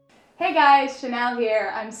Hey guys, Chanel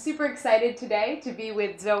here. I'm super excited today to be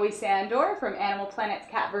with Zoe Sandor from Animal Planet's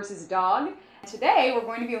Cat vs. Dog. Today we're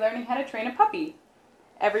going to be learning how to train a puppy.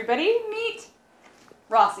 Everybody meet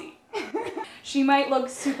Rossi. She might look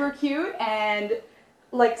super cute and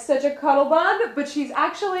like such a cuddle bug, but she's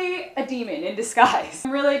actually a demon in disguise. I'm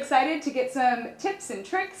really excited to get some tips and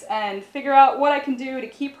tricks and figure out what I can do to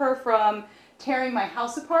keep her from tearing my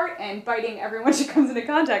house apart and biting everyone she comes into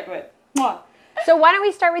contact with. Mwah. So why don't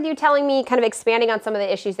we start with you telling me, kind of expanding on some of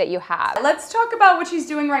the issues that you have. Let's talk about what she's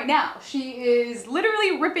doing right now. She is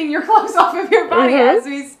literally ripping your clothes off of your body as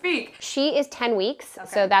we speak. She is 10 weeks,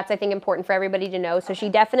 so that's, I think, important for everybody to know. So she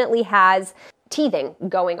definitely has teething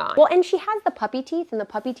going on. Well, and she has the puppy teeth, and the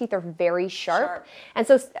puppy teeth are very sharp. And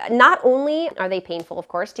so not only are they painful, of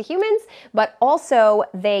course, to humans, but also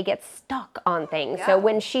they get stuck on things. So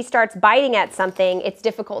when she starts biting at something, it's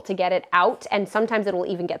difficult to get it out, and sometimes it will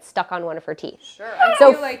even get stuck on one of her teeth. I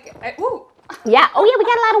feel like, ooh. Yeah, oh yeah, we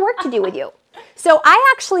got a lot of work to do with you. So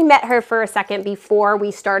I actually met her for a second before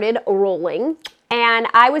we started rolling. And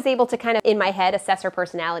I was able to kind of, in my head, assess her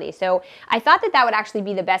personality. So I thought that that would actually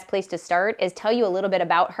be the best place to start, is tell you a little bit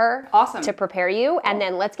about her to prepare you, and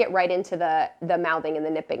then let's get right into the mouthing and the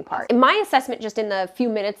nipping part. My assessment, just in the few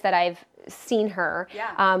minutes that I've seen her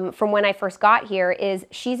from when I first got here, is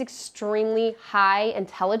she's extremely high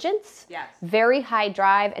intelligence, very high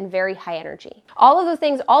drive, and very high energy. All of those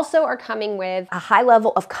things also are coming with a high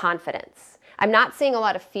level of confidence. I'm not seeing a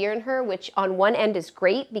lot of fear in her, which on one end is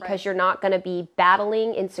great because you're not going to be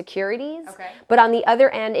battling insecurities. But on the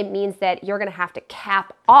other end, it means that you're going to have to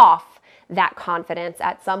cap off that confidence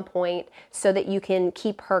at some point so that you can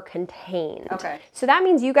keep her contained. So that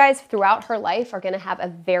means you guys throughout her life are going to have a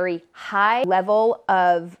very high level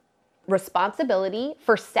of responsibility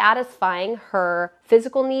for satisfying her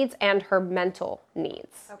physical needs and her mental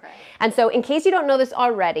needs. And so in case you don't know this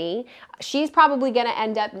already, she's probably going to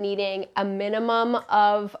end up needing a minimum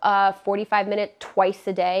of 45-minute twice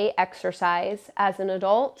a day exercise as an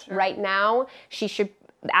adult. Right now, she should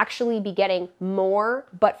actually be getting more,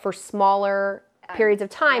 but for smaller periods of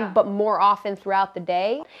time, but more often throughout the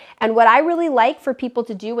day. And what I really like for people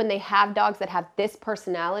to do when they have dogs that have this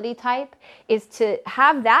personality type is to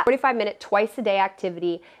have that 45-minute twice a day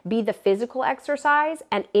activity be the physical exercise,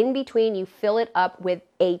 and in between you fill it up with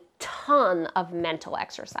a ton of mental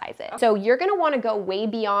exercises. So you're gonna wanna go way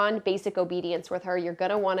beyond basic obedience with her. You're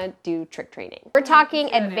gonna wanna do trick training. We're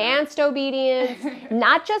talking advanced obedience,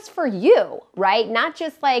 not just for you, right? Not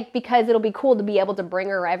just like because it'll be cool to be able to bring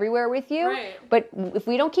her everywhere with you, but if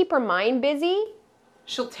we don't keep her mind busy,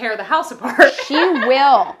 she'll tear the house apart. She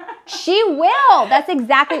will. She will. That's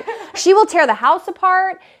exactly. She will tear the house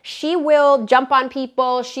apart. She will jump on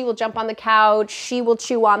people. She will jump on the couch. She will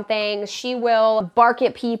chew on things. She will bark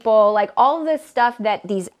at people. Like all of this stuff that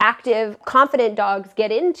these active, confident dogs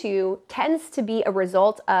get into tends to be a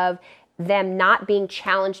result of them not being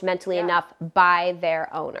challenged mentally enough by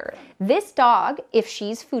their owner. This dog, if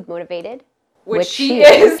she's food motivated, which she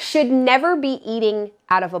is, should never be eating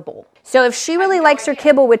out of a bowl. So if she really likes her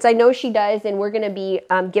kibble, which I know she does, and we're going to be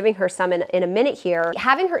giving her some in a minute here,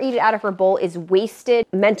 having her eat it out of her bowl is wasted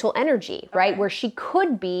mental energy, right? Where she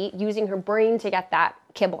could be using her brain to get that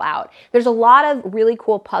kibble out. There's a lot of really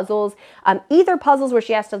cool puzzles, either puzzles where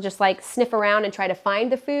she has to just like sniff around and try to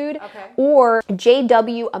find the food, or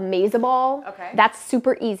JW Amaze-A-Ball. That's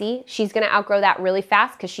super easy. She's going to outgrow that really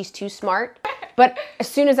fast because she's too smart. But as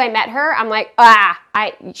soon as I met her, I'm like,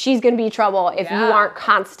 she's going to be trouble if you aren't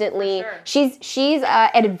constantly, she's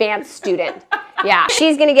an advanced student. Yeah,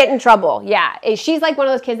 she's going to get in trouble. Yeah, she's like one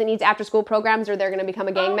of those kids that needs after school programs or they're going to become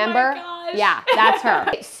a gang member. Yeah, that's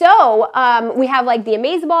her. So we have like the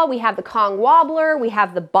Amaze-A-Ball, we have the Kong Wobbler, we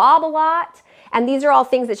have the Bob-A-Lot. And these are all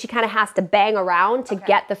things that she kind of has to bang around to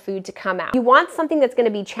get the food to come out. You want something that's going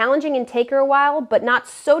to be challenging and take her a while, but not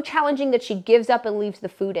so challenging that she gives up and leaves the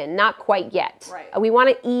food in. Not quite yet. We want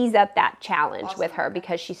to ease up that challenge with her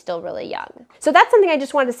because she's still really young. So that's something I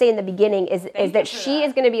just wanted to say in the beginning is that she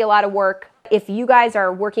is going to be a lot of work. If you guys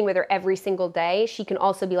are working with her every single day, she can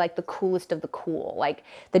also be like the coolest of the cool. Like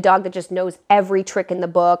the dog that just knows every trick in the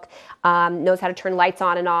book, knows how to turn lights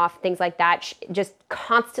on and off, things like that. Just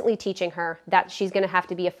constantly teaching her that she's going to have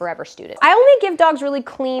to be a forever student. I only give dogs really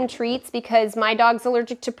clean treats because my dog's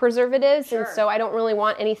allergic to preservatives, and so I don't really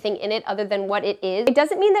want anything in it other than what it is. It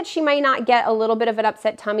doesn't mean that she might not get a little bit of an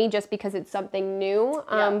upset tummy just because it's something new,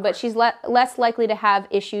 but she's less likely to have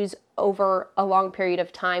issues over a long period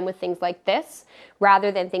of time with things like this, rather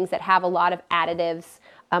than things that have a lot of additives,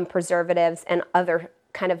 preservatives, and other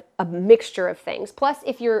kind of a mixture of things. Plus,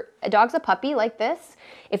 if a dog's a puppy like this,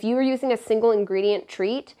 if you were using a single ingredient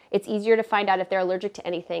treat, it's easier to find out if they're allergic to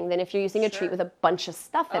anything than if you're using a treat with a bunch of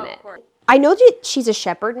stuff in it. I know that she's a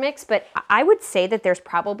shepherd mix, but I would say that there's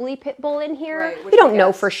probably pit bull in here. Right, we don't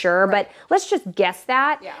know for sure, but let's just guess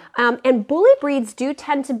that. Yeah. And bully breeds do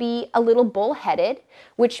tend to be a little bull-headed,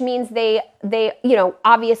 which means they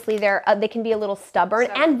obviously they can be a little stubborn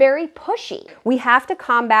and very pushy. We have to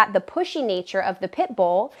combat the pushy nature of the pit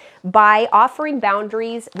bull by offering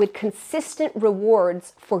boundaries with consistent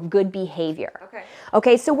rewards for good behavior.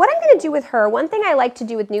 Okay, so what I'm going to do with her, one thing I like to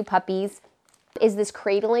do with new puppies is this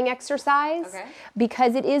cradling exercise,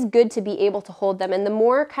 because it is good to be able to hold them. And the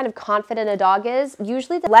more kind of confident a dog is,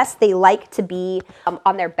 usually the less they like to be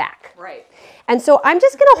on their back. Right. And so I'm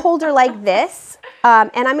just going to hold her like this,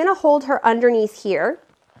 and I'm going to hold her underneath here.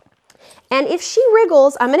 And if she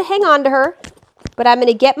wriggles, I'm going to hang on to her, but I'm going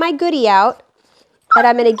to get my goodie out, and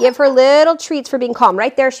I'm going to give her little treats for being calm.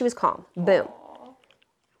 Right there, she was calm. Boom.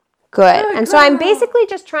 Good. And so I'm basically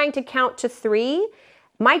just trying to count to 3.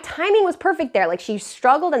 My timing was perfect there. Like, she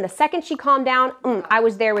struggled, and the second she calmed down, I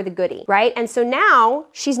was there with a goodie, right? And so now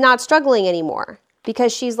she's not struggling anymore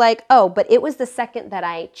because she's like, oh, but it was the second that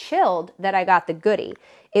I chilled that I got the goodie.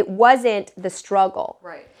 It wasn't the struggle.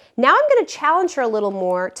 Right. Now I'm going to challenge her a little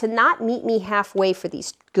more to not meet me halfway for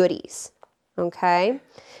these goodies, okay?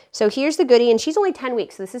 So here's the goodie, and she's only 10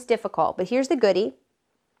 weeks, so this is difficult, but here's the goodie.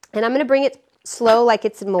 And I'm going to bring it slow like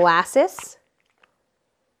it's molasses.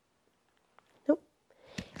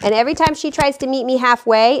 And every time she tries to meet me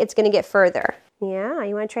halfway, it's going to get further. Yeah,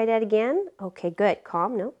 you want to try that again? Okay, good.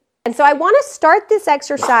 Calm, no. And so I want to start this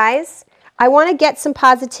exercise. I want to get some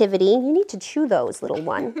positivity. You need to chew those, little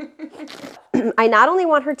one. I not only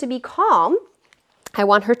want her to be calm, I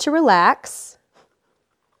want her to relax.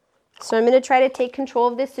 So I'm going to try to take control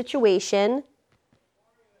of this situation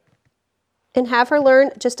and have her learn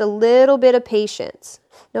just a little bit of patience.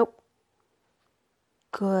 Nope.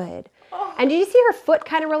 Good. And did you see her foot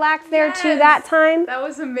kind of relax there too that time? That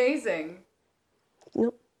was amazing.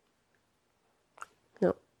 Nope.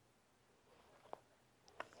 Nope.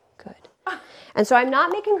 Good. And so I'm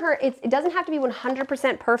not making her, it doesn't have to be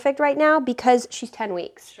 100% perfect right now because she's 10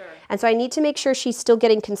 weeks. Sure. And so I need to make sure she's still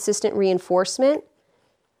getting consistent reinforcement.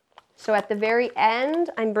 So at the very end,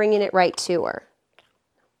 I'm bringing it right to her.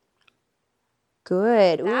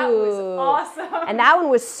 Good. That was awesome. And that one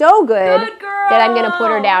was so good that I'm going to put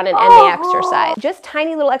her down and end the exercise. Just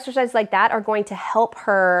tiny little exercises like that are going to help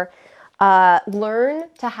her learn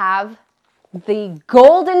to have the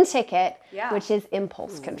golden ticket, which is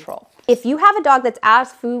impulse control. If you have a dog that's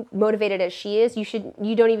as food motivated as she is,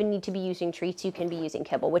 you don't even need to be using treats. You can be using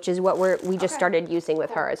kibble, which is what we just started using with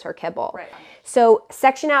her as her kibble. Right. So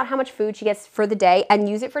section out how much food she gets for the day and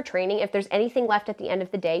use it for training. If there's anything left at the end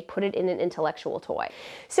of the day, put it in an intellectual toy.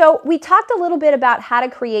 So we talked a little bit about how to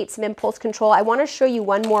create some impulse control. I want to show you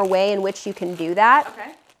one more way in which you can do that.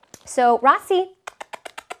 Okay. So Rossi.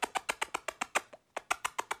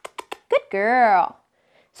 Good girl.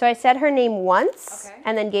 So I said her name once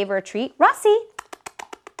and then gave her a treat. Rossi.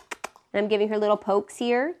 And I'm giving her little pokes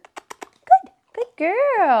here. Good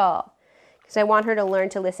girl. Because I want her to learn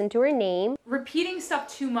to listen to her name. Repeating stuff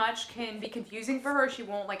too much can be confusing for her. She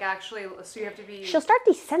won't actually, so you have to be... She'll start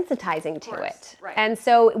desensitizing to it. Right. And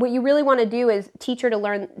so what you really want to do is teach her to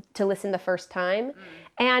learn to listen the first time.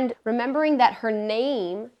 And remembering that her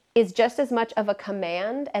name is just as much of a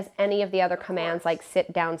command as any of the other commands like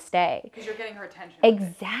sit, down, stay. Because you're getting her attention.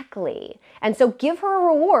 Exactly. And so give her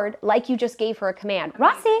a reward like you just gave her a command.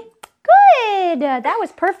 Rossi, good. That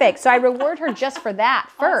was perfect. So I reward her just for that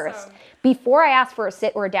first before I ask for a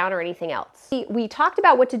sit or a down or anything else. We talked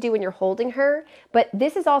about what to do when you're holding her, but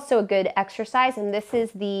this is also a good exercise, and this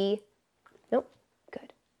is the,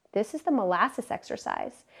 this is the molasses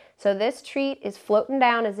exercise. So this treat is floating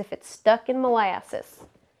down as if it's stuck in molasses.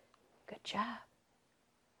 Good job.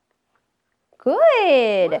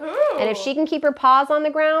 Good. And if she can keep her paws on the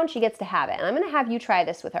ground, she gets to have it. And I'm going to have you try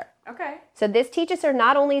this with her. Okay. So this teaches her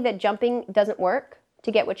not only that jumping doesn't work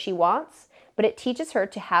to get what she wants, but it teaches her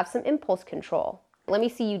to have some impulse control. Let me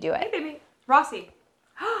see you do it. Hey, baby. Rossi.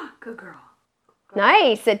 Good girl.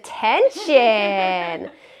 Nice. Attention.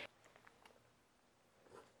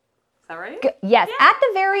 Is that right? Yes. Yeah. At the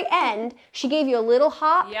very end, she gave you a little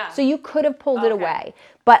hop, so you could have pulled it away.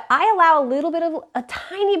 But I allow a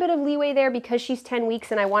tiny bit of leeway there because she's 10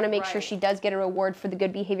 weeks and I want to make sure she does get a reward for the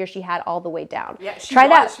good behavior she had all the way down. Yeah, she try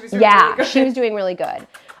that. She was doing really good. She was doing really good. All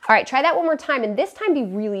right, try that one more time, and this time be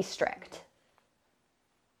really strict.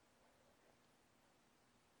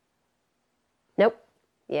 Nope.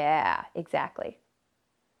 Yeah, exactly.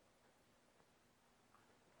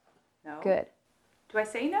 No. Good. Do I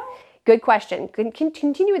say no? Good question.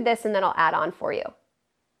 Continue with this and then I'll add on for you.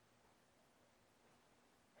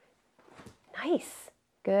 Nice.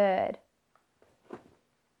 Good.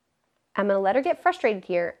 I'm going to let her get frustrated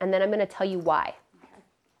here, and then I'm going to tell you why.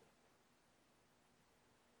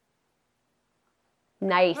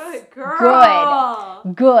 Nice. Good girl.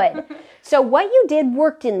 Good. Good. So what you did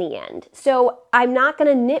worked in the end. So I'm not going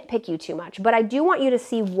to nitpick you too much, but I do want you to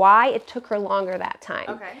see why it took her longer that time.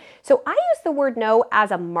 Okay. So I use the word no as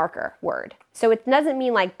a marker word. So it doesn't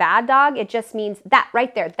mean like bad dog. It just means that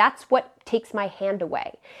right there. That's what takes my hand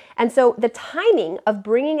away. And so the timing of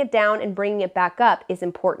bringing it down and bringing it back up is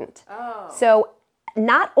important. Oh. So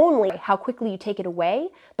not only how quickly you take it away,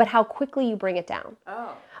 but how quickly you bring it down.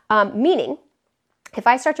 Oh. Meaning, if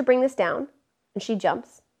I start to bring this down and she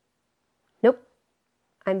jumps, nope.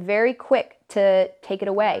 I'm very quick to take it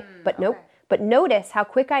away, but nope. Okay. But notice how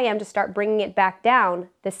quick I am to start bringing it back down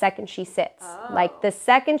the second she sits. Oh. Like the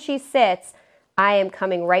second she sits, I am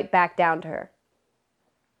coming right back down to her.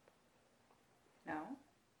 No.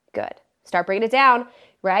 Good. Start bringing it down,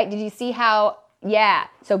 right? Did you see how, yeah.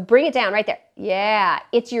 So bring it down right there. Yeah.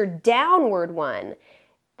 It's your downward one,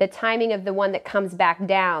 the timing of the one that comes back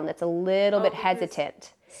down that's a little bit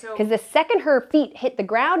hesitant. Because the second her feet hit the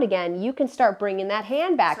ground again, you can start bringing that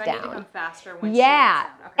hand back down. So I need to come faster when she gets down.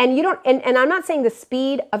 Okay. And you don't, and I'm not saying the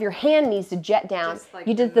speed of your hand needs to jet down. Just like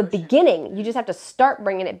you just the beginning. You just have to start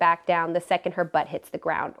bringing it back down the second her butt hits the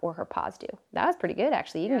ground or her paws do. That was pretty good,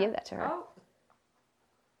 actually. You can give that to her. Oh.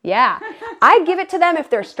 Yeah, I give it to them if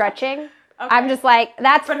they're stretching. Okay. I'm just like,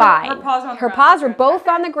 that's But fine. her paws on the Her ground paws are were good. both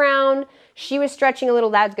on the ground. She was stretching a little.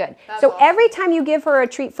 That's good. That's So awesome. every time you give her a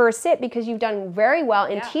treat for a sit, because you've done very well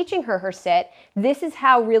in teaching her sit, this is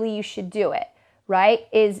how really you should do it, right?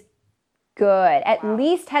 Is good. At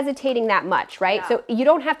least hesitating that much, right? Yeah. So you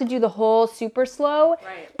don't have to do the whole super slow.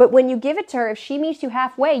 Right. But when you give it to her, if she meets you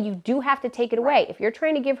halfway, you do have to take it away. If you're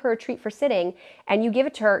trying to give her a treat for sitting and you give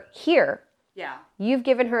it to her here, Yeah. you've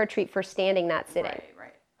given her a treat for standing, not sitting. Right.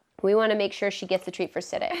 We want to make sure she gets the treat for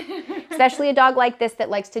sitting, especially a dog like this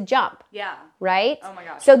that likes to jump, Yeah. right? Oh my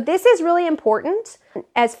gosh. So this is really important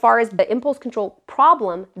as far as the impulse control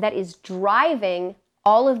problem that is driving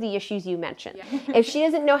all of the issues you mentioned. Yeah. If she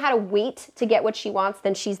doesn't know how to wait to get what she wants,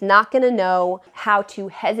 then she's not going to know how to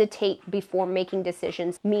hesitate before making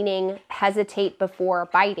decisions, meaning hesitate before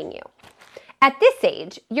biting you. At this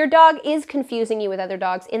age, your dog is confusing you with other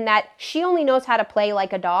dogs in that she only knows how to play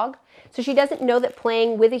like a dog. So she doesn't know that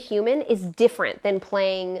playing with a human is different than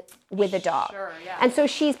playing with a dog. Sure, yeah. And so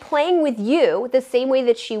she's playing with you the same way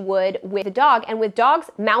that she would with a dog. And with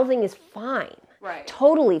dogs, mouthing is fine. Right.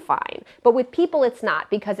 Totally fine. But with people, it's not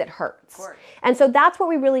because it hurts. Of course. And so that's what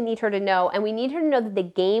we really need her to know. And we need her to know that the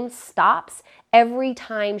game stops every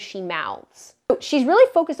time she mouths. So she's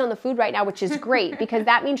really focused on the food right now, which is great because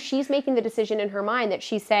that means she's making the decision in her mind that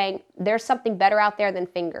she's saying, there's something better out there than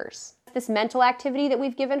fingers. This mental activity that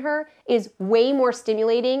we've given her is way more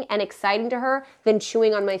stimulating and exciting to her than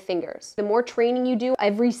chewing on my fingers. The more training you do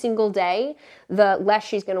every single day, the less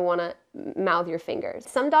she's going to want to mouth your fingers.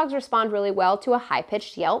 Some dogs respond really well to a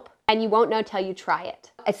high-pitched yelp, and you won't know till you try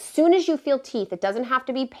it. As soon as you feel teeth, it doesn't have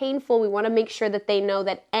to be painful. We want to make sure that they know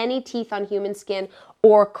that any teeth on human skin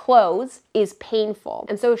or clothes is painful.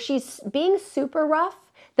 And so if she's being super rough,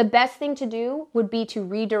 the best thing to do would be to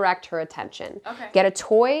redirect her attention. Okay. Get a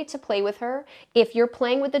toy to play with her. If you're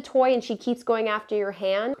playing with the toy and she keeps going after your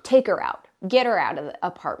hand, take her out. Get her out of the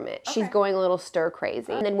apartment. She's going a little stir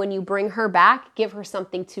crazy. And then when you bring her back, give her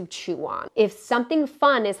something to chew on. If something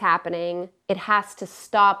fun is happening, it has to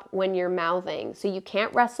stop when you're mouthing. So you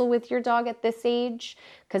can't wrestle with your dog at this age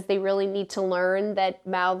because they really need to learn that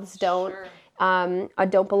mouths don't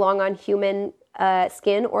belong on human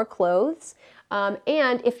skin or clothes.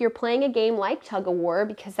 And if you're playing a game like tug of war,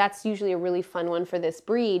 because that's usually a really fun one for this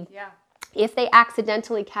breed, if they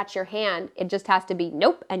accidentally catch your hand, it just has to be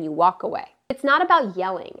nope, and you walk away. It's not about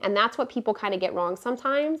yelling, and that's what people kind of get wrong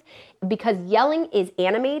sometimes, because yelling is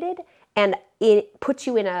animated and it puts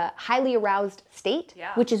you in a highly aroused state,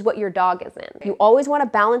 which is what your dog is in. You always want to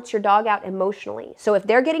balance your dog out emotionally. So if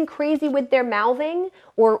they're getting crazy with their mouthing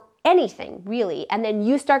or anything really, and then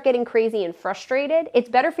you start getting crazy and frustrated, it's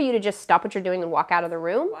better for you to just stop what you're doing and walk out of the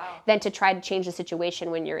room than to try to change the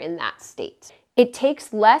situation when you're in that state. It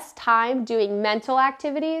takes less time doing mental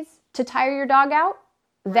activities to tire your dog out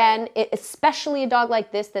than it, especially a dog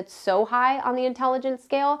like this that's so high on the intelligence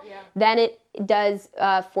scale, than it does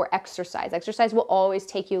for exercise. Exercise will always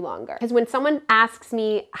take you longer. Because when someone asks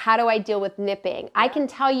me, how do I deal with nipping? I can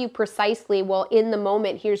tell you precisely, well, in the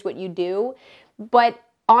moment, here's what you do. But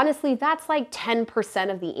honestly, that's like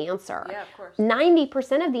 10% of the answer. Yeah, of course.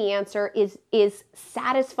 90% of the answer is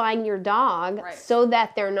satisfying your dog so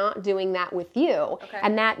that they're not doing that with you. Okay.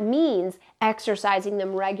 And that means exercising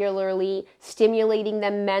them regularly, stimulating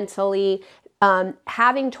them mentally,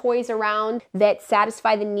 having toys around that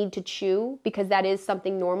satisfy the need to chew, because that is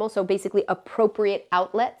something normal. So basically appropriate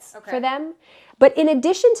outlets for them. But in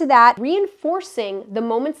addition to that, reinforcing the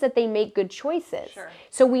moments that they make good choices. Sure.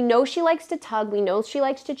 So we know she likes to tug. We know she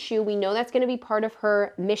likes to chew. We know that's going to be part of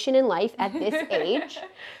her mission in life at this age.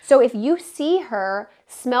 So if you see her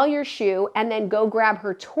smell your shoe and then go grab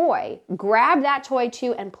her toy, grab that toy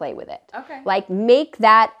too and play with it. Okay. Like make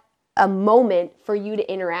that a moment for you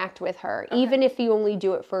to interact with her, even if you only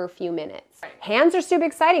do it for a few minutes. Right. Hands are super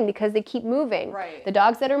exciting because they keep moving. Right. The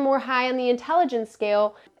dogs that are more high on the intelligence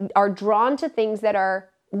scale are drawn to things that are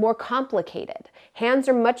more complicated. Hands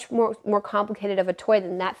are much more complicated of a toy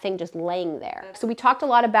than that thing just laying there. So we talked a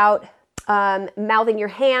lot about mouthing your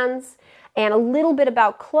hands and a little bit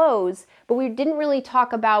about clothes, but we didn't really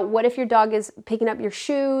talk about what if your dog is picking up your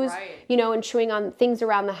shoes, you know, and chewing on things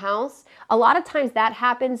around the house. A lot of times that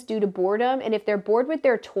happens due to boredom, and if they're bored with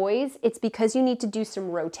their toys, it's because you need to do some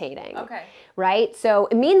rotating. Okay. Right? So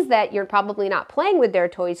it means that you're probably not playing with their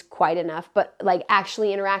toys quite enough, but like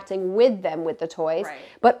actually interacting with them with the toys,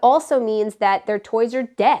 but also means that their toys are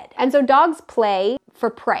dead. And so dogs play for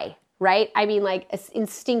prey. Right? I mean, like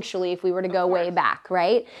instinctually, if we were to go way back,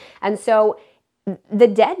 right? And so the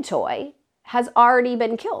dead toy has already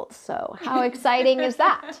been killed. So how exciting is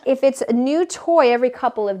that? If it's a new toy every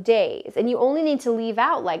couple of days, and you only need to leave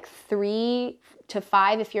out like 3 to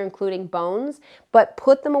 5 if you're including bones, but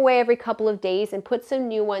put them away every couple of days and put some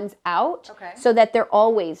new ones out so that they're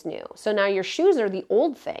always new. So now your shoes are the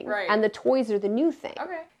old thing and the toys are the new thing.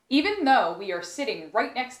 Okay. Even though we are sitting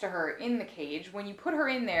right next to her in the cage, when you put her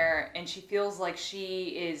in there and she feels like she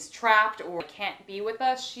is trapped or can't be with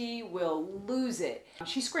us, she will lose it.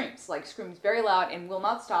 She screams very loud and will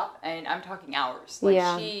not stop, and I'm talking hours.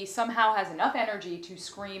 Like she somehow has enough energy to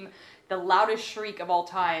scream the loudest shriek of all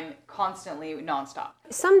time constantly, nonstop.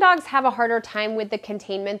 Some dogs have a harder time with the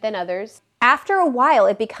containment than others. After a while,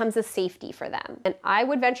 it becomes a safety for them. And I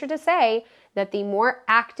would venture to say that the more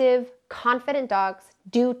active, confident dogs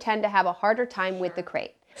do tend to have a harder time with the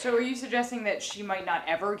crate. So are you suggesting that she might not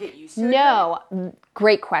ever get used to it? No.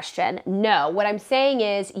 Great question. No. What I'm saying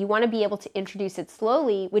is you want to be able to introduce it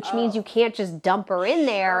slowly, which means you can't just dump her in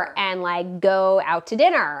there and like go out to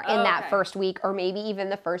dinner in that first week or maybe even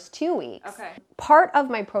the first 2 weeks. Okay. Part of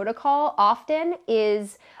my protocol often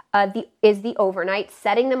is the overnight,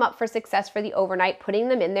 setting them up for success for the overnight, putting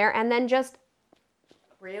them in there, and then just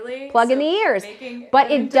plug in the ears.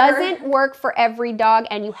 But it doesn't work for every dog,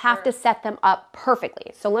 and you have to set them up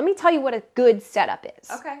perfectly. So let me tell you what a good setup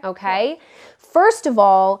is. Okay? First of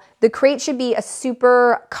all, the crate should be a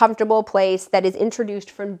super comfortable place that is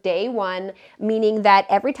introduced from day one, meaning that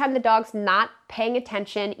every time the dog's not paying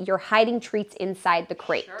attention, you're hiding treats inside the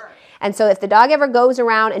crate. And so if the dog ever goes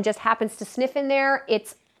around and just happens to sniff in there,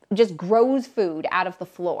 it's just grows food out of the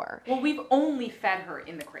floor. Well, we've only fed her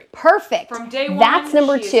in the crate. Perfect. From day one, that's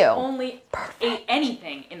number 2. She only ate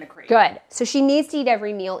anything in the crate. Good. So she needs to eat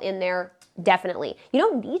every meal in there, definitely. You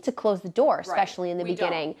don't need to close the door, especially in the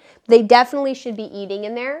beginning. They definitely should be eating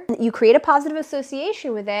in there. You create a positive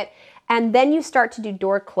association with it, and then you start to do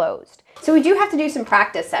door closed. So we do have to do some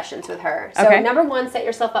practice sessions with her. So number 1, set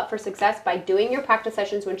yourself up for success by doing your practice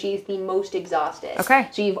sessions when she's the most exhausted.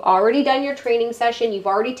 So you've already done your training session, you've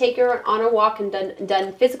already taken her on a walk and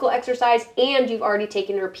done physical exercise, and you've already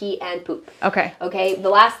taken her pee and poop. Okay. The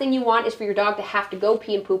last thing you want is for your dog to have to go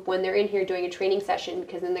pee and poop when they're in here doing a training session,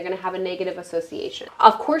 because then they're going to have a negative association.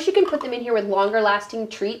 Of course, you can put them in here with longer lasting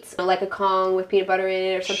treats, like a Kong with peanut butter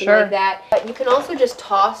in it or something like that. But you can also just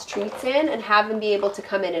toss treats in and have them be able to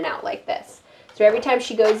come in and out like this. So every time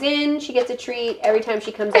she goes in, she gets a treat. Every time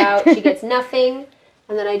she comes out, she gets nothing.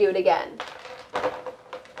 And then I do it again.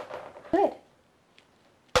 Good.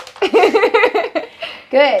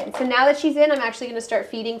 Good. So now that she's in, I'm actually going to start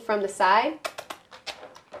feeding from the side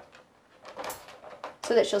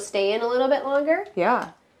so that she'll stay in a little bit longer. Yeah.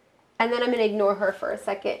 And then I'm going to ignore her for a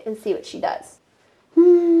second and see what she does.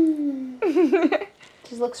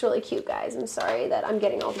 She looks really cute, guys. I'm sorry that I'm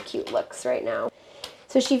getting all the cute looks right now.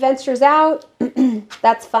 So she ventures out.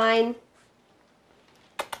 That's fine.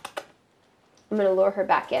 I'm going to lure her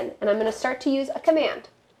back in, and I'm going to start to use a command.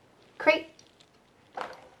 Crate.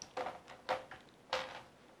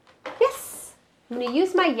 Yes. I'm going to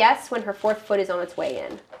use my yes when her 4th foot is on its way in.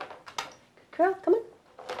 Good girl, come on.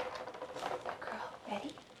 Good girl,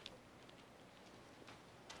 ready?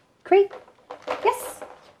 Crate. Yes.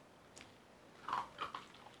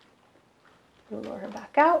 We'll lure her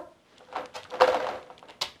back out.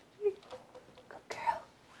 Good girl.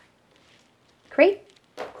 Great.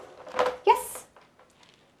 Yes.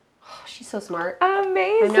 Oh, she's so smart.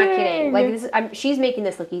 Amazing. I'm not kidding. Like this is, she's making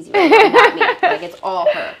this look easy right now, not me. Like it's all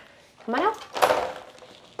her. Come on out.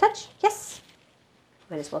 Touch. Yes.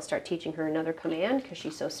 Might as well start teaching her another command because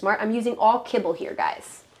she's so smart. I'm using all kibble here,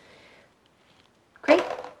 guys. Great.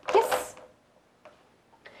 Yes.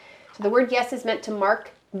 So the word yes is meant to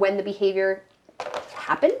mark when the behavior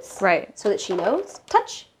happens. Right. So that she knows.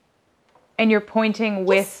 Touch. And you're pointing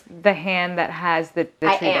with the hand that has the treat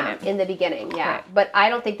I in am it. in the beginning, yeah. Right. But I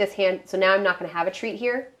don't think this hand, so now I'm not going to have a treat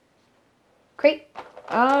here. Great.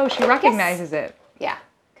 Oh, she recognizes it. Yeah,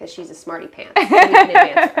 because she's a smarty pants. So we can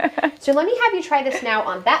advance her. So let me have you try this now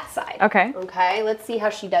on that side. Okay. Okay, let's see how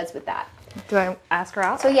she does with that. Do I ask her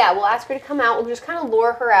out? So yeah, we'll ask her to come out. We'll just kind of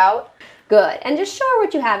lure her out. Good. And just show her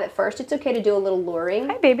what you have at first. It's okay to do a little luring.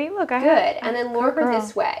 Hi, baby. Look, I have. Good. And then lure her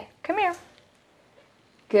this way. Come here.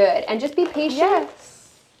 Good. And just be patient.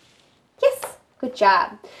 Yes. Yes. Good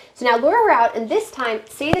job. So now lure her out, and this time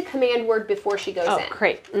say the command word before she goes in.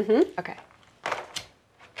 Great. Mm-hmm. Okay.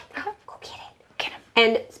 Go get it. Get him.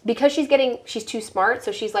 And because she's too smart,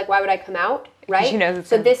 so she's like, why would I come out? Right? She knows it's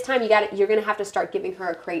so him. this time you're gonna have to start giving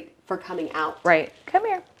her a crate for coming out. Right. Come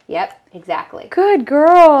here. Yep, exactly. Good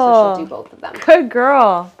girl. So she'll do both of them. Good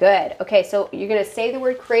girl. Good. Okay, so you're gonna say the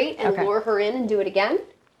word crate and Okay. lure her in and do it again.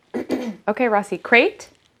 Okay, Rossi. Crate.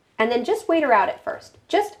 And then just wait her out at first.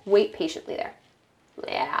 Just wait patiently there.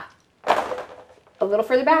 Yeah. A little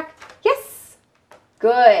further back. Yes.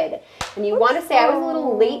 Good. And you want to say, I was a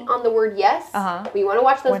little late on the word yes. But you want to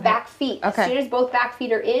watch those back feet. Okay. As soon as both back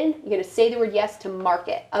feet are in, you're going to say the word yes to mark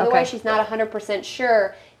it. Otherwise, she's not 100%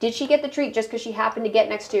 sure. Did she get the treat just because she happened to get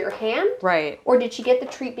next to your hand? Right. Or did she get the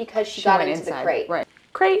treat because she got went into the inside. crate? Right.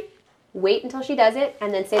 Crate. Wait until she does it,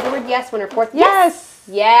 and then say the word yes when her fourth Yes.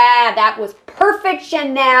 Yeah, that was perfect,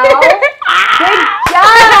 Chanel. Good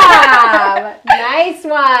job. Nice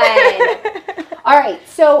one. All right,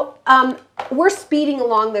 so we're speeding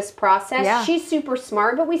along this process. Yeah. She's super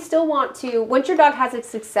smart, but we still want to, once your dog has a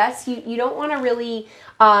success, you don't want to really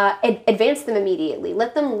advance them immediately.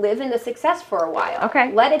 Let them live in the success for a while.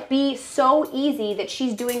 Okay. Let it be so easy that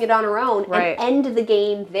she's doing it on her own Right. and end the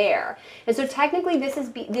game there. And so technically this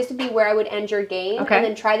would be where I would end your game Okay. and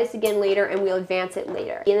then try this again later and we'll advance it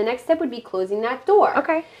later. And the next step would be closing that door.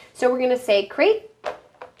 Okay. So we're going to say crate.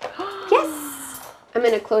 Yes. I'm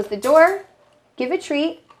going to close the door, give a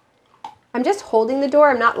treat. I'm just holding the door.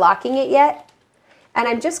 I'm not locking it yet. And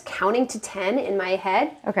I'm just counting to 10 in my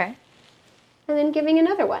head Okay. and then giving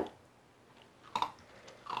another one.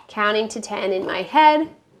 Counting to 10 in my head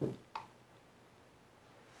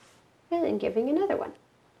and then giving another one.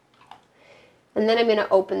 And then I'm going to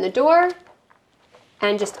open the door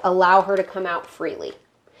and just allow her to come out freely.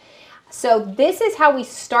 So this is how we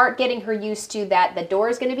start getting her used to that the door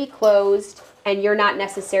is going to be closed and you're not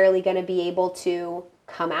necessarily going to be able to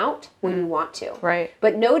come out when you want to. Right.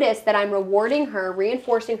 But notice that I'm rewarding her,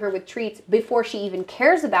 reinforcing her with treats before she even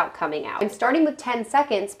cares about coming out. I'm starting with 10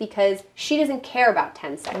 seconds because she doesn't care about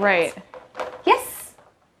 10 seconds. Right. Yes.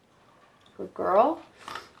 Good girl.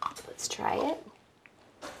 Let's try it.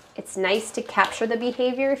 It's nice to capture the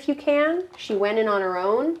behavior if you can. She went in on her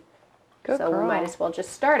own. Good So girl. we might as well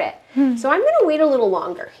just start it. So I'm going to wait a little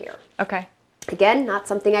longer here. Okay. Again, not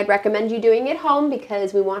something I'd recommend you doing at home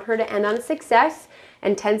because we want her to end on success,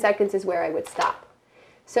 and 10 seconds is where I would stop.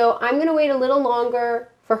 So I'm going to wait a little longer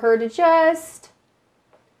for her to just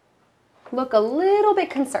look a little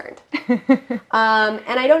bit concerned. And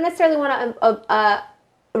I don't necessarily want to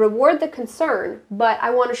reward the concern, but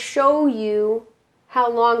I want to show you how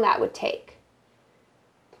long that would take.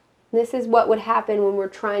 This is what would happen when we're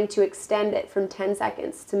trying to extend it from 10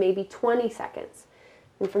 seconds to maybe 20 seconds.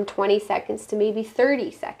 And from 20 seconds to maybe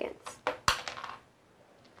 30 seconds.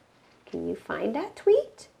 Can you find that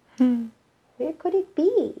tweet? Where could it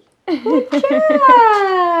be? Good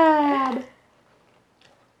job!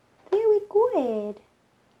 Very good.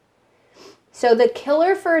 So the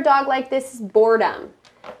killer for a dog like this is boredom.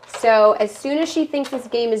 So as soon as she thinks this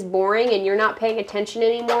game is boring and you're not paying attention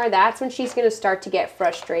anymore, that's when she's going to start to get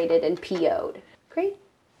frustrated and PO'd. Great.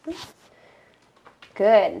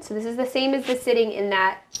 Good. So this is the same as the sitting in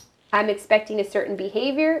that I'm expecting a certain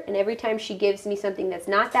behavior, and every time she gives me something that's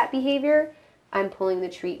not that behavior, I'm pulling the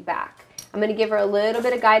treat back. I'm going to give her a little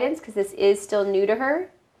bit of guidance because this is still new to her.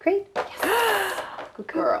 Great. Yes. Good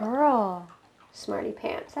girl. Good girl. Smarty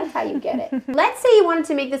pants. That's how you get it. Let's say you wanted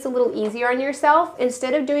to make this a little easier on yourself.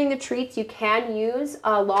 Instead of doing the treats, you can use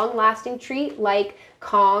a long-lasting treat like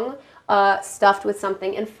Kong stuffed with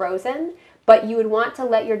something and frozen. But you would want to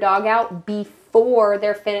let your dog out before before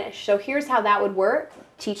they're finished. So here's how that would work.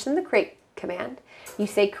 Teach them the crate command. You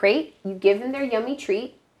say crate, you give them their yummy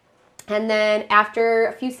treat, and then after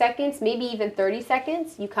a few seconds, maybe even 30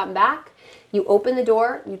 seconds, you come back, you open the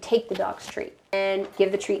door, you take the dog's treat, and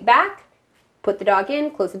give the treat back, put the dog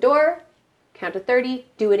in, close the door, count to 30,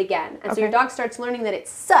 do it again. And so your dog starts learning that it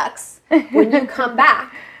sucks when you come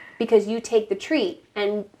back because you take the treat,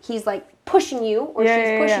 and he's like pushing you, or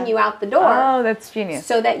she's pushing you out the door. Oh, that's genius.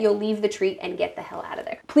 So that you'll leave the treat and get the hell out of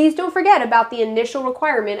there. Please don't forget about the initial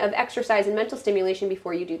requirement of exercise and mental stimulation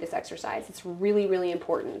before you do this exercise. It's really, really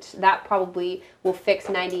important. That probably will fix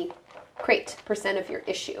 90% of your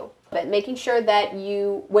issue. But making sure that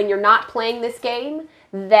you, when you're not playing this game,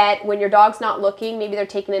 that when your dog's not looking, maybe they're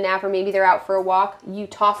taking a nap or maybe they're out for a walk, you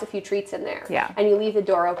toss a few treats in there. Yeah. And you leave the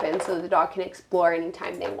door open so that the dog can explore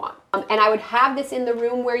anytime they want. And I would have this in the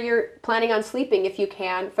room where you're planning on sleeping if you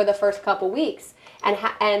can for the first couple weeks,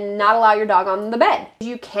 and not allow your dog on the bed.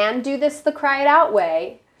 You can do this the cry it out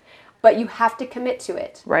way, but you have to commit to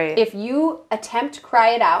it. Right. If you attempt cry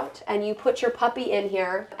it out and you put your puppy in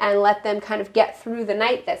here and let them kind of get through the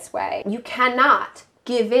night this way, you cannot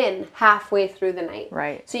give in halfway through the night.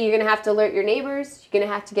 Right. So you're going to have to alert your neighbors, you're going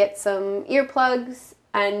to have to get some earplugs,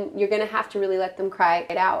 and you're going to have to really let them cry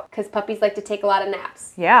it out, because puppies like to take a lot of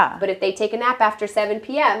naps. Yeah. But if they take a nap after 7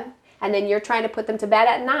 p.m., and then you're trying to put them to bed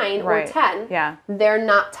at 9 or 10, they're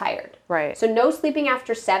not tired. Right. So no sleeping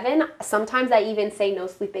after 7. Sometimes I even say no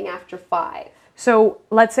sleeping after 5. So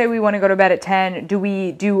let's say we want to go to bed at 10. Do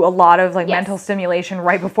we do a lot of mental stimulation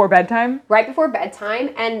right before bedtime? Right before bedtime,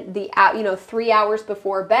 and 3 hours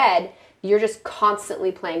before bed, you're just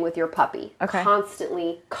constantly playing with your puppy. Okay.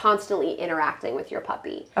 Constantly interacting with your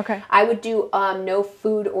puppy. Okay. I would do no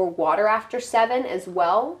food or water after 7 as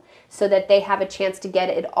well, so that they have a chance to get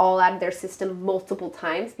it all out of their system multiple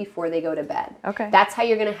times before they go to bed. Okay. That's how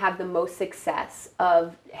you're going to have the most success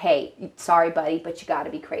of, hey, sorry, buddy, but you got to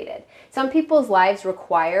be crated. Some people's lives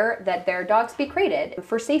require that their dogs be crated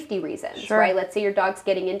for safety reasons, right? Let's say your dog's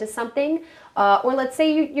getting into something, or let's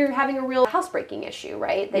say you're having a real housebreaking issue,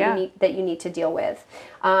 right? That you need to deal with,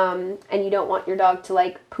 and you don't want your dog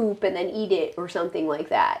to poop and then eat it or something like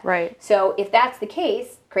that. Right. So if that's the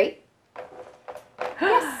case, crate.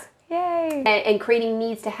 Yes. Yay. And crating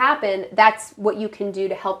needs to happen. That's what you can do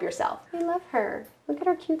to help yourself. I love her. Look at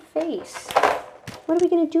her cute face. What are we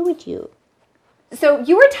going to do with you? So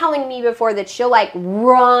you were telling me before that she'll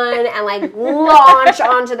run and launch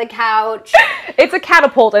onto the couch. It's a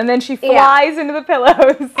catapult, and then she flies into the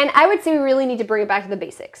pillows. And I would say we really need to bring it back to the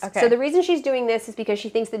basics. Okay. So the reason she's doing this is because she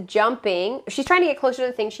thinks that jumping, she's trying to get closer to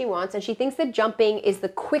the thing she wants, and she thinks that jumping is the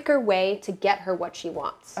quicker way to get her what she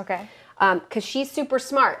wants. Okay. Because she's super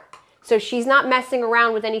smart. So she's not messing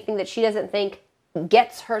around with anything that she doesn't think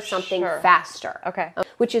gets her something faster. Okay.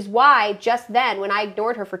 Which is why just then, when I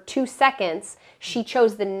ignored her for 2 seconds, she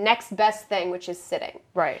chose the next best thing, which is sitting.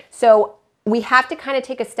 Right. So we have to kind of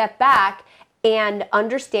take a step back and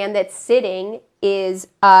understand that sitting is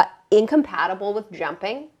incompatible with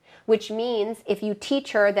jumping, which means if you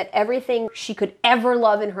teach her that everything she could ever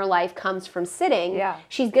love in her life comes from sitting,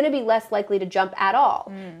 she's going to be less likely to jump at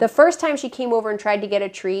all. The first time she came over and tried to get a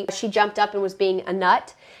treat, she jumped up and was being a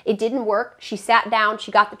nut. It didn't work. She sat down.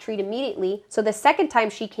 She got the treat immediately. So the second time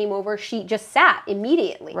she came over, she just sat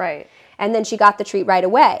immediately. Right. And then she got the treat right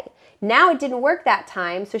away. Now it didn't work that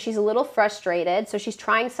time, so she's a little frustrated. So she's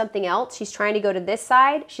trying something else. She's trying to go to this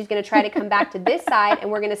side. She's going to try to come back to this side, and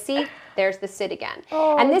we're going to see there's the sit again.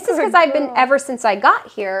 Oh, and this is because I've been, ever since I got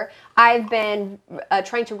here, I've been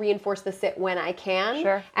trying to reinforce the sit when I can.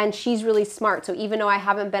 Sure. And she's really smart. So even though I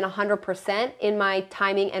haven't been 100% in my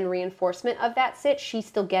timing and reinforcement of that sit, she's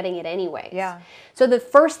still getting it anyways. Yeah. So the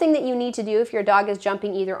first thing that you need to do if your dog is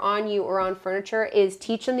jumping either on you or on furniture is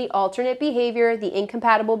teach them the alternate behavior, the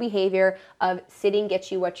incompatible behavior of sitting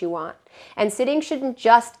gets you what you want. And sitting shouldn't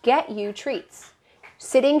just get you treats.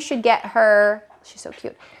 Sitting should get her, she's so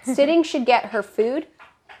cute. Sitting should get her food.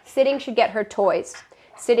 Sitting should get her toys.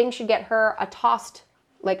 Sitting should get her a tossed,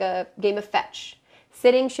 like a game of fetch.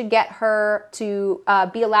 Sitting should get her to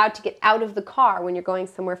be allowed to get out of the car when you're going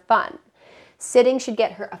somewhere fun. Sitting should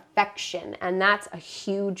get her affection, and that's a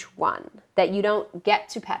huge one, that you don't get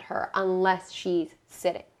to pet her unless she's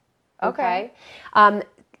sitting. Okay?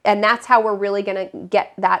 And that's how we're really going to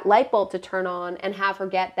get that light bulb to turn on and have her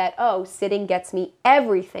get that, oh, sitting gets me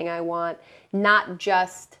everything I want, not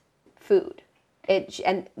just food.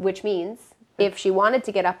 And which means if she wanted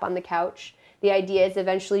to get up on the couch, The idea is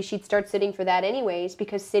eventually she'd start sitting for that anyways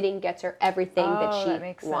because sitting gets her everything that she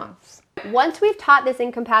makes wants. sense. Once we've taught this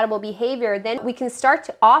incompatible behavior, then we can start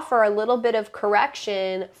to offer a little bit of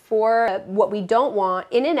correction for what we don't want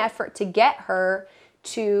in an effort to get her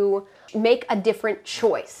to make a different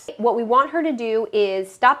choice. What we want her to do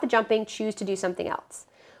is stop the jumping, choose to do something else.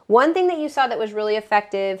 One thing that you saw that was really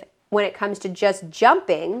effective when it comes to just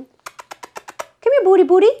jumping, come here, booty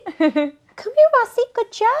booty. Come here, Rossi,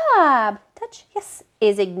 good job. Touch, yes,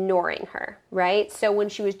 is ignoring her, right? So when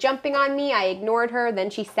she was jumping on me, I ignored her, then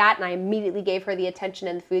she sat and I immediately gave her the attention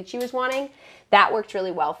and the food she was wanting. That worked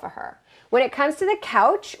really well for her. When it comes to the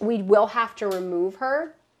couch, we will have to remove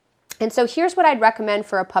her. And so here's what I'd recommend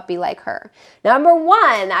for a puppy like her. Number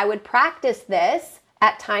one, I would practice this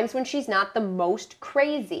at times when she's not the most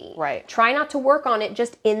crazy. Right. Try not to work on it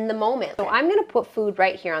just in the moment. So I'm gonna put food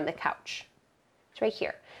right here on the couch. It's right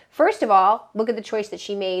here. First of all, look at the choice that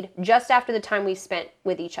she made just after the time we spent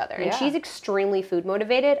with each other. And she's extremely food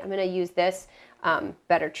motivated. I'm gonna use this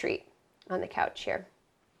better treat on the couch here.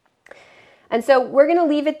 And so we're gonna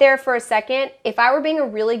leave it there for a second. If I were being a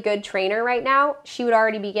really good trainer right now, she would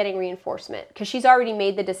already be getting reinforcement because she's already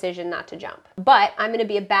made the decision not to jump. But I'm gonna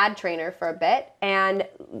be a bad trainer for a bit and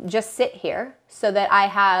just sit here so that I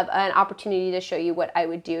have an opportunity to show you what I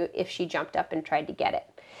would do if she jumped up and tried to get it.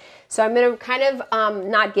 So I'm gonna kind of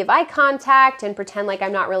not give eye contact and pretend like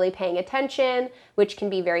I'm not really paying attention, which can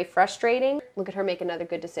be very frustrating. Look at her make another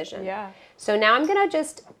good decision. Yeah. So now I'm gonna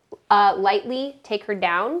just lightly take her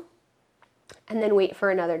down and then wait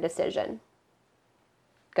for another decision.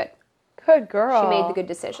 Good. Good girl. She made the good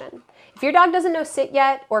decision. If your dog doesn't know sit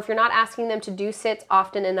yet, or if you're not asking them to do sits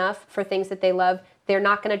often enough for things that they love, they're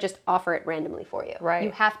not gonna just offer it randomly for you. Right.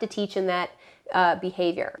 You have to teach them that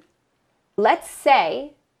behavior. Let's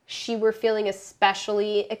say she were feeling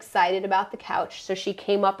especially excited about the couch, so she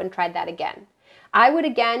came up and tried that again. I would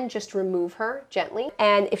again just remove her gently,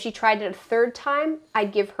 and if she tried it a third time,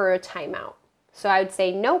 I'd give her a timeout. So I would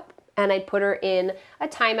say nope, and I'd put her in a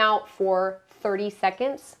timeout for 30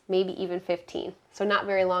 seconds, maybe even 15. So not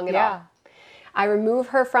very long at all. I remove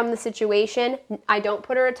her from the situation. I don't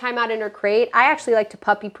put her a timeout in her crate. I actually like to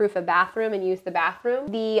puppy-proof a bathroom and use the bathroom.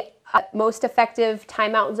 The most effective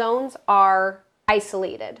timeout zones are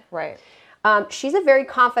isolated. Right. She's a very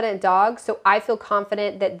confident dog, so I feel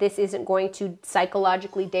confident that this isn't going to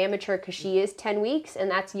psychologically damage her because she is 10 weeks and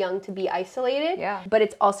that's young to be isolated. Yeah. But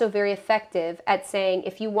it's also very effective at saying,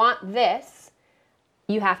 if you want this,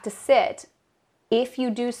 you have to sit. If you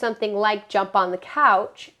do something like jump on the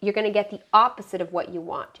couch, you're going to get the opposite of what you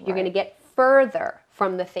want. You're going to get further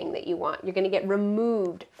from the thing that you want. You're going to get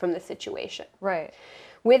removed from the situation. Right.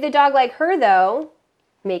 With a dog like her, though,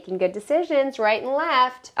 making good decisions right and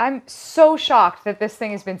left. I'm so shocked that this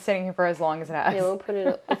thing has been sitting here for as long as it has. Yeah,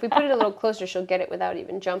 if we put it a little closer, she'll get it without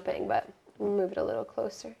even jumping, but we'll move it a little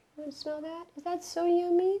closer. You want to smell that? Is that so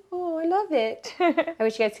yummy? Oh, I love it. I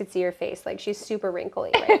wish you guys could see her face. Like, she's super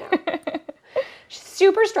wrinkly right now. She's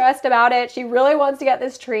super stressed about it. She really wants to get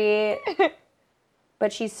this treat,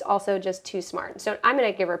 but she's also just too smart. So I'm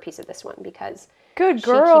going to give her a piece of this one because Good she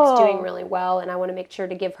girl. keeps doing really well, and I want to make sure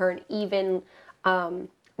to give her an even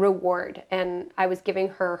reward. And I was giving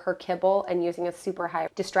her kibble and using a super high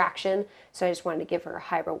distraction, so I just wanted to give her a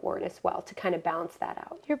high reward as well to kind of balance that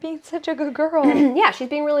out. You're being such a good girl. Yeah, she's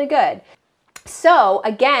being really good. So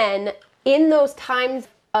again, in those times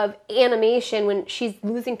of animation when she's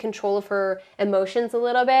losing control of her emotions a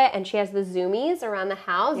little bit and she has the zoomies around the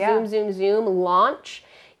house, zoom, zoom, zoom, launch.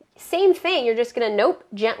 Same thing, you're just gonna,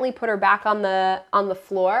 gently put her back on the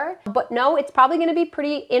floor. But no, it's probably gonna be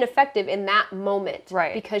pretty ineffective in that moment.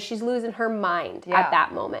 Right. Because she's losing her mind at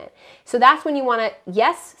that moment. So that's when you wanna,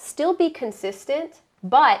 yes, still be consistent,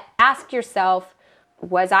 but ask yourself,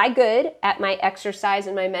 was I good at my exercise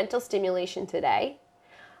and my mental stimulation today?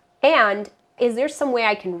 And is there some way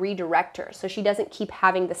I can redirect her so she doesn't keep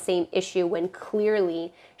having the same issue when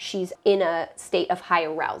clearly she's in a state of high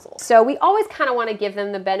arousal? So we always kind of want to give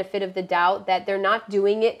them the benefit of the doubt that they're not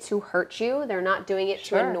doing it to hurt you. They're not doing it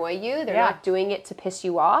to annoy you. They're not doing it to piss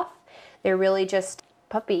you off. They're really just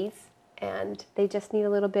puppies and they just need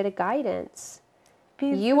a little bit of guidance.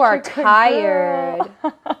 You are tired.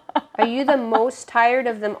 Are you the most tired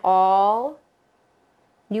of them all?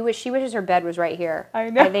 She wishes her bed was right here. I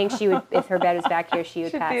know. I think she would, if her bed was back here, she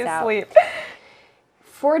would pass out. Asleep.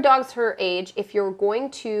 For dogs her age, if you're going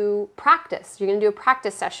to practice, you're going to do a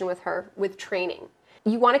practice session with her with training,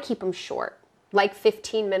 you want to keep them short, like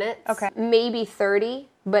 15 minutes, maybe 30,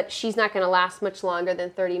 but she's not going to last much longer than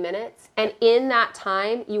 30 minutes. And in that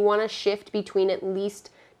time, you want to shift between at least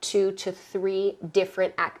 2 to 3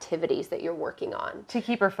 different activities that you're working on. To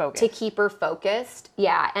keep her focused. To keep her focused,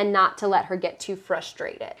 yeah, and not to let her get too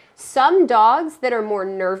frustrated. Some dogs that are more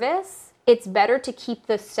nervous, it's better to keep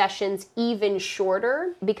the sessions even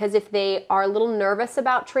shorter, because if they are a little nervous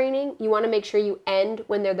about training, you want to make sure you end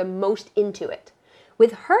when they're the most into it.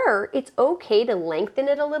 With her, it's okay to lengthen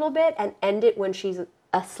it a little bit and end it when she's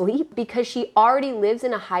asleep, because she already lives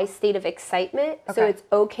in a high state of excitement. So it's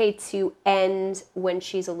okay to end when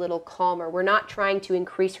she's a little calmer. We're not trying to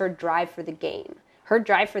increase her drive for the game. Her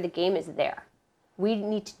drive for the game is there. We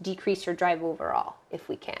need to decrease her drive overall if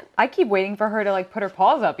we can. I keep waiting for her to like put her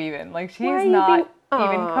paws up even. Like she's not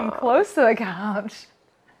even come close to the couch.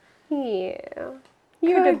 Yeah.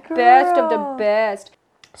 You're the best of the best.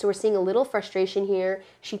 So we're seeing a little frustration here.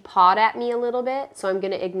 She pawed at me a little bit, so I'm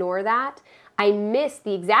going to ignore that. I missed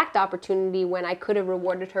the exact opportunity when I could have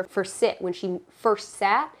rewarded her for sit when she first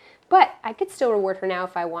sat, but I could still reward her now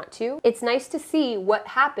if I want to. It's nice to see what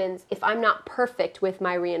happens if I'm not perfect with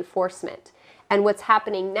my reinforcement. And what's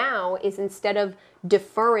happening now is, instead of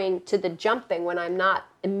deferring to the jumping when I'm not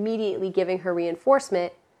immediately giving her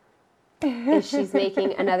reinforcement, is she's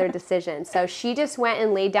making another decision. So she just went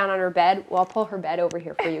and laid down on her bed. Well, I'll pull her bed over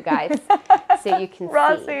here for you guys so you can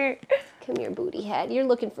Rossi. see. Come here, booty head. You're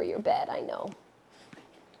looking for your bed, I know.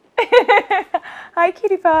 Hi,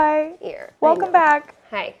 cutie pie. Here. Welcome back.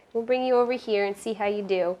 Hi. We'll bring you over here and see how you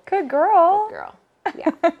do. Good girl. Good girl.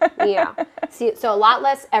 Yeah. Yeah. See, so a lot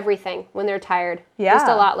less everything when they're tired. Yeah. Just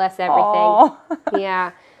a lot less everything. Aww.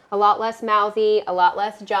 Yeah. A lot less mouthy, a lot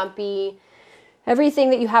less jumpy. Everything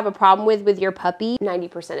that you have a problem with your puppy,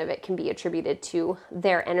 90% of it can be attributed to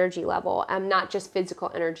their energy level. Not just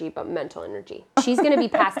physical energy, but mental energy. She's going to be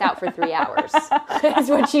passed out for 3 hours. That's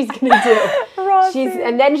what she's going to do. Rossi.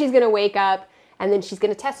 And then she's going to wake up, and then she's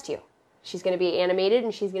going to test you. She's going to be animated,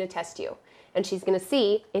 and she's going to test you. And she's going to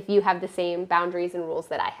see if you have the same boundaries and rules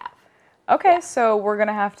that I have. Okay, so we're going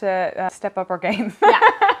to have to step up our game. Yeah.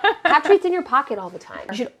 Have treats in your pocket all the time.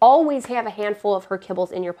 You should always have a handful of her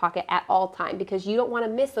kibbles in your pocket at all time, because you don't want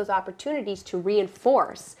to miss those opportunities to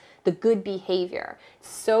reinforce the good behavior. It's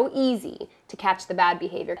so easy to catch the bad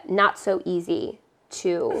behavior, not so easy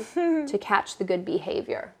to catch the good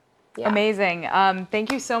behavior. Yeah. Amazing.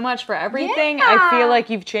 Thank you so much for everything. Yeah. I feel like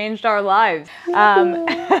you've changed our lives.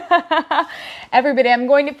 Everybody, I'm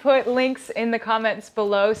going to put links in the comments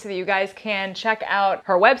below so that you guys can check out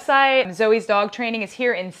her website. Zoe's dog training is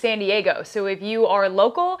here in San Diego. So if you are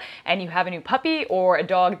local and you have a new puppy or a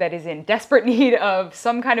dog that is in desperate need of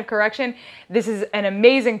some kind of correction, this is an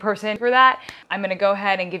amazing person for that. I'm going to go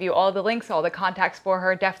ahead and give you all the links, all the contacts for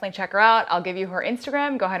her. Definitely check her out. I'll give you her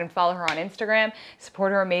Instagram. Go ahead and follow her on Instagram.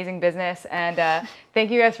 Support her amazing business, and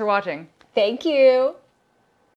thank you guys for watching. Thank you.